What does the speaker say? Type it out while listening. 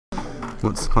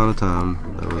Once upon a time,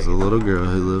 there was a little girl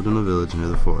who lived in a village near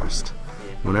the forest.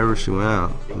 Whenever she went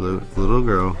out, the little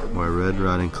girl wore a Red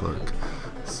Riding cloak,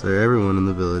 so everyone in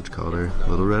the village called her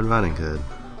Little Red Riding Hood.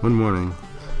 One morning,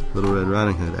 Little Red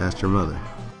Riding Hood asked her mother,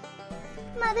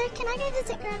 "Mother, can I go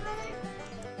visit grandmother?"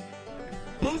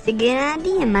 That's a good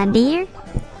idea, my dear.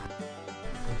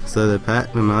 So they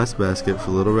packed a nice basket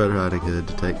for Little Red Riding Hood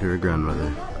to take to her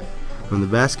grandmother. When the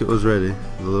basket was ready,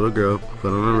 the little girl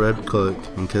put on a red cloak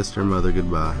and kissed her mother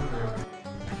goodbye.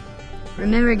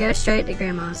 Remember, go straight to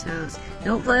Grandma's house.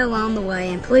 Don't play along the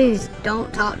way, and please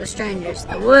don't talk to strangers.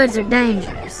 The woods are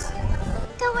dangerous.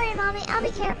 Don't worry, Mommy, I'll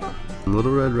be careful. When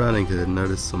Little Red Riding Hood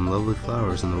noticed some lovely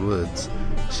flowers in the woods,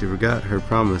 she forgot her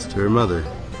promise to her mother.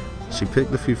 She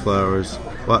picked a few flowers,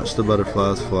 watched the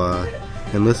butterflies fly,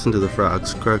 and listened to the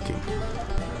frogs croaking.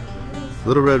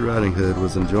 Little Red Riding Hood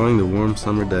was enjoying the warm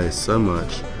summer day so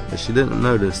much that she didn't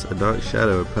notice a dark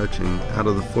shadow approaching out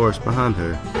of the forest behind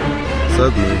her.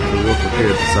 Suddenly, the wolf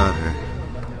appeared beside her.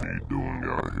 What are you doing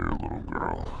out here, little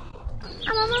girl?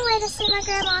 I'm on my way to see my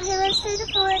grandma who lives through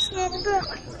the forest near the brook.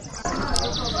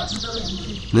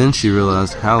 Then she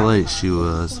realized how late she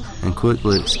was and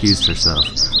quickly excused herself,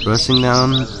 rushing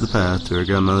down the path to her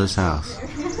grandmother's house.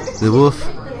 The wolf,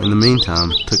 in the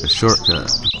meantime, took a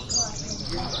shortcut.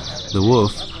 The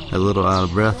wolf, a little out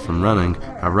of breath from running,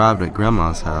 arrived at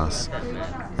Grandma's house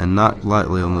and knocked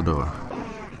lightly on the door.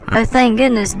 Oh, thank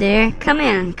goodness, dear. Come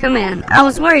in, come in. I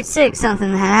was worried sick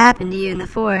something had happened to you in the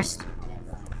forest.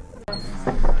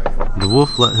 The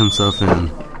wolf let himself in.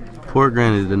 Poor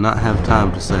Granny did not have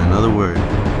time to say another word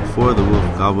before the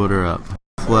wolf gobbled her up,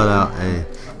 let out a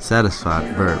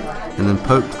satisfied burp, and then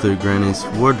poked through Granny's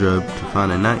wardrobe to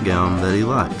find a nightgown that he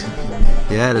liked.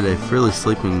 He added a frilly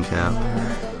sleeping cap,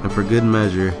 and for good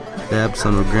measure, dabbed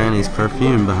some of Granny's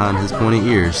perfume behind his pointy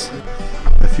ears.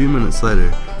 A few minutes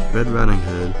later, Red Riding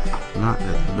Hood knocked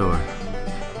at the door.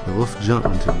 The wolf jumped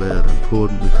into bed and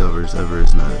pulled the covers over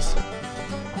his nose.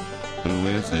 Who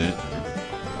is it?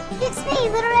 It's me,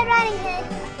 Little Red Riding Hood.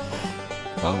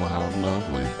 Oh, how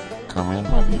lovely. Come in,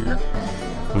 my dear.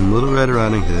 When Little Red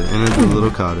Riding Hood entered the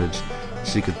little cottage,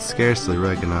 she could scarcely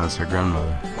recognize her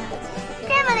grandmother.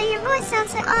 Grandmother, your voice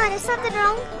sounds so odd. Is something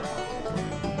wrong?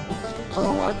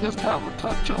 Oh, I just have a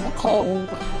touch of a cold.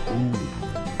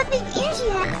 What big ears you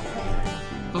have.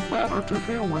 The better to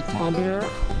hear with, my dear.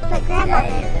 But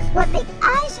Grandmother, what big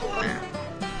eyes you have.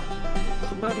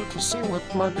 The better to see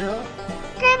with, my dear.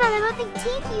 Grandmother, what big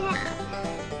teeth you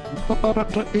have. The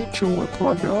better to eat you with,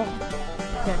 my dear.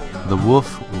 The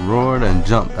wolf roared and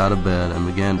jumped out of bed and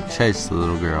began to chase the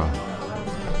little girl.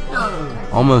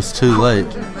 Almost too late,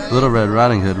 Little Red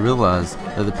Riding Hood realized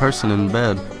that the person in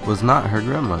bed was not her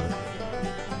grandmother,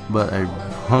 but a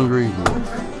hungry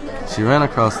wolf. She ran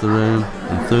across the room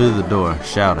and through the door,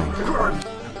 shouting.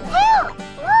 Help!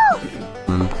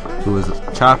 Wolf! Who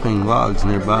was chopping logs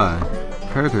nearby,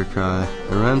 heard her cry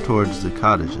and ran towards the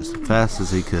cottage as fast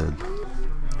as he could.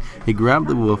 He grabbed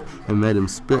the wolf and made him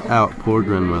spit out poor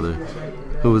grandmother,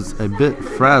 who was a bit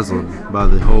frazzled by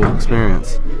the whole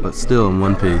experience, but still in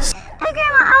one piece. Oh,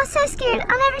 Grandma, I was so scared.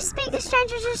 I'll never speak to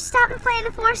strangers or stop and play in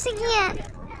the forest again.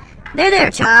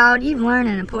 There, child. You've learned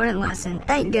an important lesson.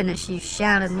 Thank goodness you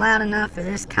shouted loud enough for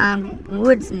this kind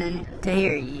woodsman to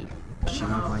hear you.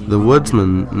 The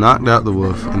woodsman knocked out the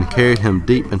wolf and carried him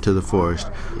deep into the forest,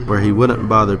 where he wouldn't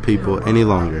bother people any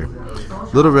longer.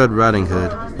 Little Red Riding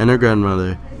Hood and her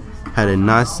grandmother had a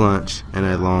nice lunch and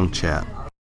a long chat.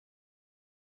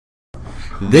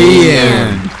 The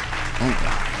end.